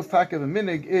Begoyla. And that was Taka the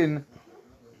Minig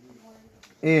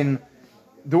in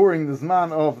during the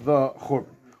Zman of the Churban.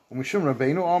 Umishum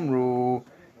Rabbeinu Amru,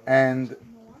 and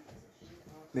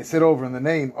they said over in the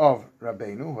name of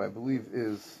Rabbeinu, who I believe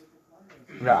is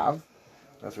Rav.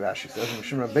 That's what Rashi says.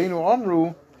 Mishum Rabbeinu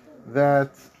Amru,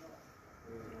 that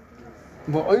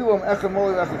no,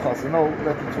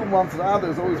 that the 2 months of Adar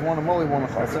is always one a Moli, one a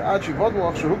Chaser.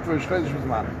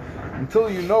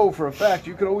 Until you know for a fact,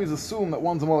 you could always assume that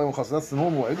one's a Moli, one a Chaser. That's the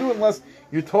normal way to do it, unless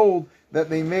you're told that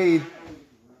they made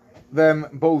them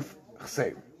both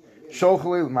Chaser.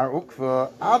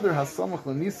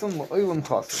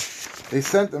 They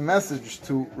sent a message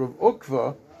to Rav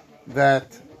Ukva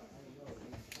that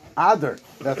Adar,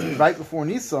 that's right before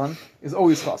Nisan, is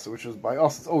always Chaser, which is by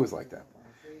us, it's always like that.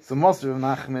 So Master of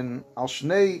Nachman al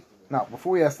Shnei. Now,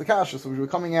 before we ask the Kasha, so we were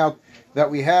coming out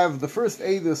that we have the first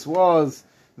Edis was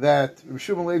that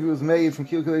Rishub Levi was made from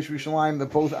Kil Kadesh Rishalayim, that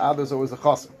both Adars are always a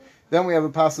Chaser. Then we have a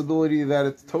possibility that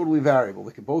it's totally variable.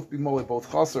 They could both be Moli,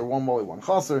 both Chaser, one Moli, one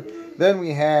Chaser. Then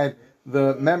we had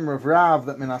the member of Rav,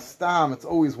 that Minastam, it's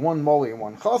always one Moli and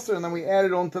one Chaser. And then we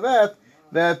added on to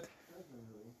that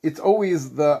it's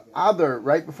always the Adar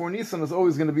right before Nisan is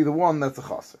always going to be the one that's a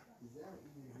Chaser.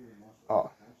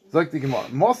 Zok the Gemara.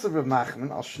 Mosav Rav Nachman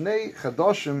al Shnei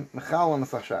Chadoshim Mechal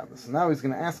Masach Shabbos. So now he's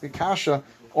going to ask a kasha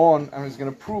on, and he's going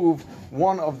to prove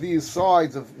one of these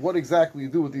sides of what exactly you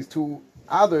do with these 2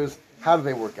 others. How do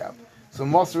they work out? So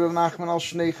Mosav Rav Nachman al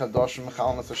Shnei Chadoshim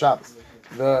Mechal Masach Shabbos.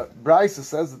 The Brisa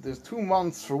says that there's 2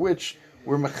 months for which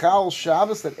we're Mechal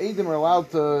Shabbos, that Eidim are allowed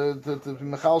to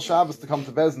Mechal Shabbos to come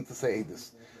to Bezin to say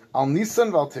Eidus. Al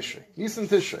Nisan Val Tishrei. Nisan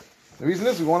Tishrei. The reason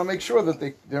is we want to make sure that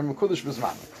they're Mekudesh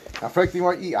B'Zman. Now, if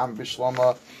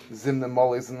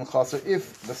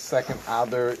the second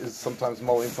Adar is sometimes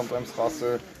Moli and sometimes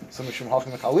Chaser, so Mishum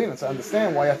Hachim Mechalin, so I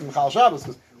understand why you have to Mechal Shabbos,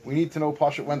 because we need to know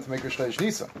Pashat when to make Rish Chodesh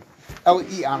Nisan. But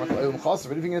if you're going to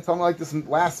tell me like this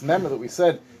last member that we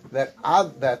said that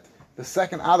the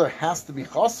second Adar has to be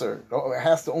Chaser, it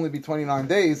has to only be 29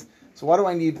 days, so why do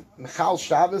I need Mechal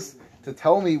Shabbos to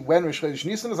tell me when Rish Chodesh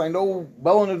Nisan is? I know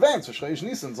well in advance Rish Chodesh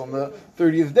Nisan is on the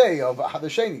 30th day of Hadar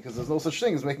Sheni, because there's no such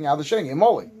thing as making Hadar Sheni a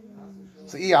Moli.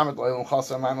 So it's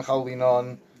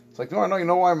like, no, you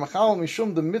know why Mechal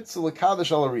Mishum the Mitzvah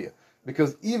Lekadosh Al Ariyah,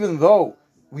 because even though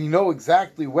we know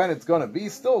exactly when it's going to be.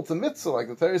 Still, it's a mitzvah, like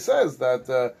the Torah says that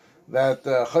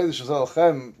Chodesh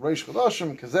Zelchem Reish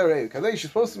Chodashim Kazer Kadesh is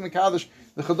supposed to be Mekadosh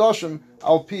the Chodashim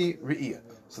Al Pi Re'iyah.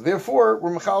 So therefore,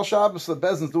 we're Mechal Shabbos, so the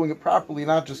Bezdin's doing it properly,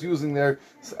 not just using their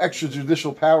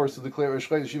extrajudicial powers to declare Reish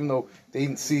Chodesh, even though they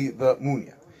didn't see the moon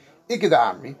yet. Ikeda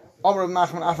Amri, Amr Rav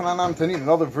Nachman Afananam Tanin,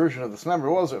 another version of this. Remember,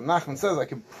 was Rav Nachman says, I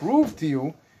can prove to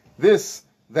you this,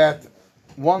 that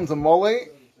one's a mole,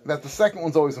 that the second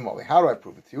one's always a mole. How do I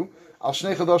prove it to you? Al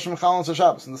Shnei Chodoshim Mechal and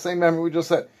Shabbos. In the same memory we just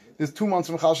said, there's 2 months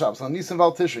from Mechal Shabbos. On Nisan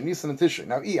Val Tishrei, Nisan and Tishrei.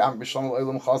 Now,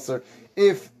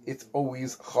 if it's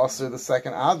always chaser the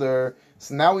second Adar,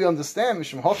 so now we understand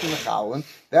Mishum Hochim Mechalin.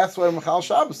 That's why Mechal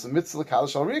Shabbos, the mitzvah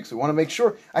Mekadosh Al Rik. So we want to make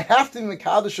sure I have to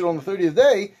Mekadosh it on the 30th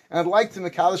day, and I'd like to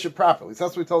Mekadosh it properly. So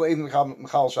that's what we tell the Eidim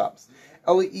Mechal Shabbos.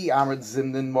 Eli Amrit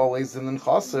Zimnin Mole Zimnin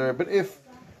Chaser. But if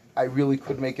I really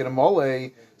could make it a mole,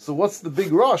 so what's the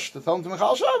big rush to tell them to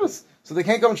Mechal Shabbos? So they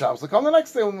can't come on Shabbos. They come the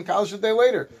next day, we'll Mekadosh a day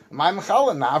later. My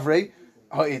Mechal Navrei.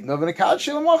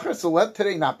 So let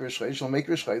today not be Rish Chodesh, we'll make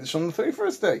Rish Chodesh on the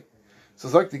 31st day. So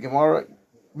Zok the Gemara,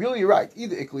 really you're right.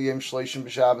 Either Ikliyim Shleishim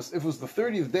b'Shabbos. If it was the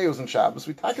 30th day it was on Shabbos,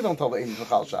 we take it don't tell the Eidim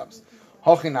Mechal Shabbos.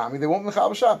 Hachinami, they won't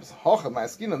Mechal Shabbos. Hachin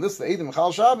Ma'askina, this the Eidim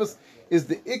Mechal Shabbos is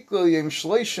the Ikliyim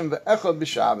Shleishim v'Echad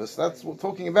b'Shabbos. That's what we're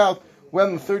talking about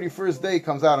when the 31st day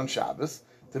comes out on Shabbos.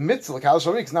 The mitzvah, Mekadosh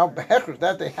Al Rik, now Behechrish,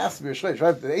 that day has to be Rish Chodesh,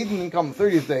 right? If the Eidim didn't come the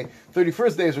 30th day,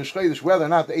 31st day is Rish Chodesh, whether or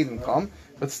not the Eidim come.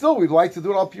 But still, we'd like to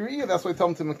do it al Piriyah. That's why I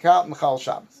tell them to Mechal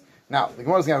Shabbos. Now, the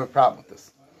Gemara is going to have a problem with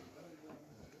this.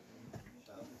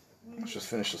 Let's just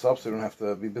finish this up so we don't have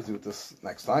to be busy with this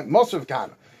next time. Most of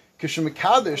Kana,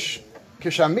 Kishamikadosh,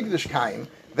 Kishamigdash Kaim.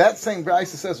 That same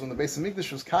Braisa says when the base of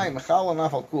Migdash was Kaim, Mechal and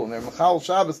Nafal Kul, and they're Mechal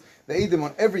Shabbos, the Eidim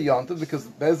on every Yontiv because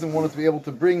Bezdin wanted to be able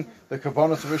to bring the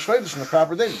Kavanos of Rish Chodesh in the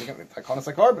proper day. They're going to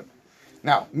Takonos HaKarban.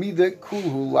 Now, Mida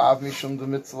Kulhu Lav Mishum the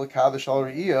Mitzvah Kadosh Al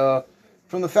Re'iyah.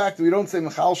 From the fact that we don't say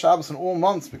Mechal Shabbos in all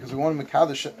months because we want to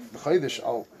Mekadosh the Chodesh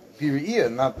Al Pi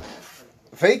Re'iyah, not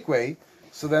a fake way.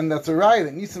 So then that's a riot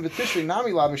that Nisan and Tishrei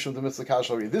Nami Lav Mishum the Mitzvah Kadosh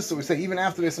Al Re'iyah. This is what we say even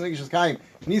after Beis Hamikdash is Kaim.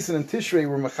 Nisan and Tishrei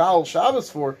were Mechal Shabbos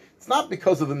for. It's not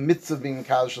because of the mitzvah being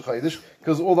Mekadosh the Chodesh,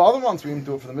 because all the other months we didn't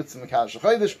do it for the mitzvah Mekadosh the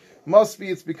Chodesh. Must be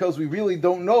it's because we really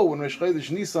don't know when Rish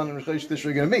Chodesh Nisan and Rish Chodesh Tishrei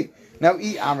are going to be. Now,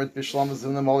 Amrit Bishlam is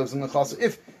in the Molev in the Chasser.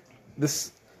 If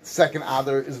this second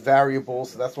Adar is variable,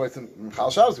 so that's why it's in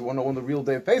Mechal Shabbos. We want to know when the real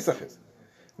day of Pesach is.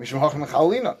 Mishum Hachim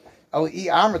Mechalina.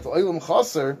 Amrit Oilam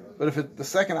Chasser. But if the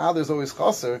second Adar is always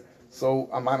Chasser, so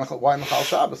why Mechal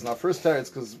Shabbos? Now, first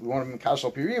it's because we want to be Mekadosh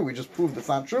Al Piriyah. We just proved it's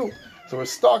not true, so we're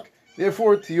stuck.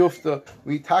 Therefore, Tiyufta,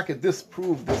 we taka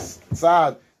disprove this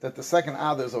tzad that the second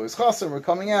Adar is always Chasser. We're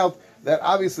coming out that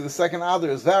obviously the second Adar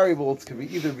is variable. It could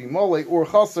be either be Mole or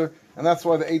Chasser, and that's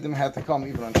why the Eidim had to come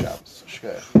even on Shabbos.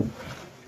 Shkech.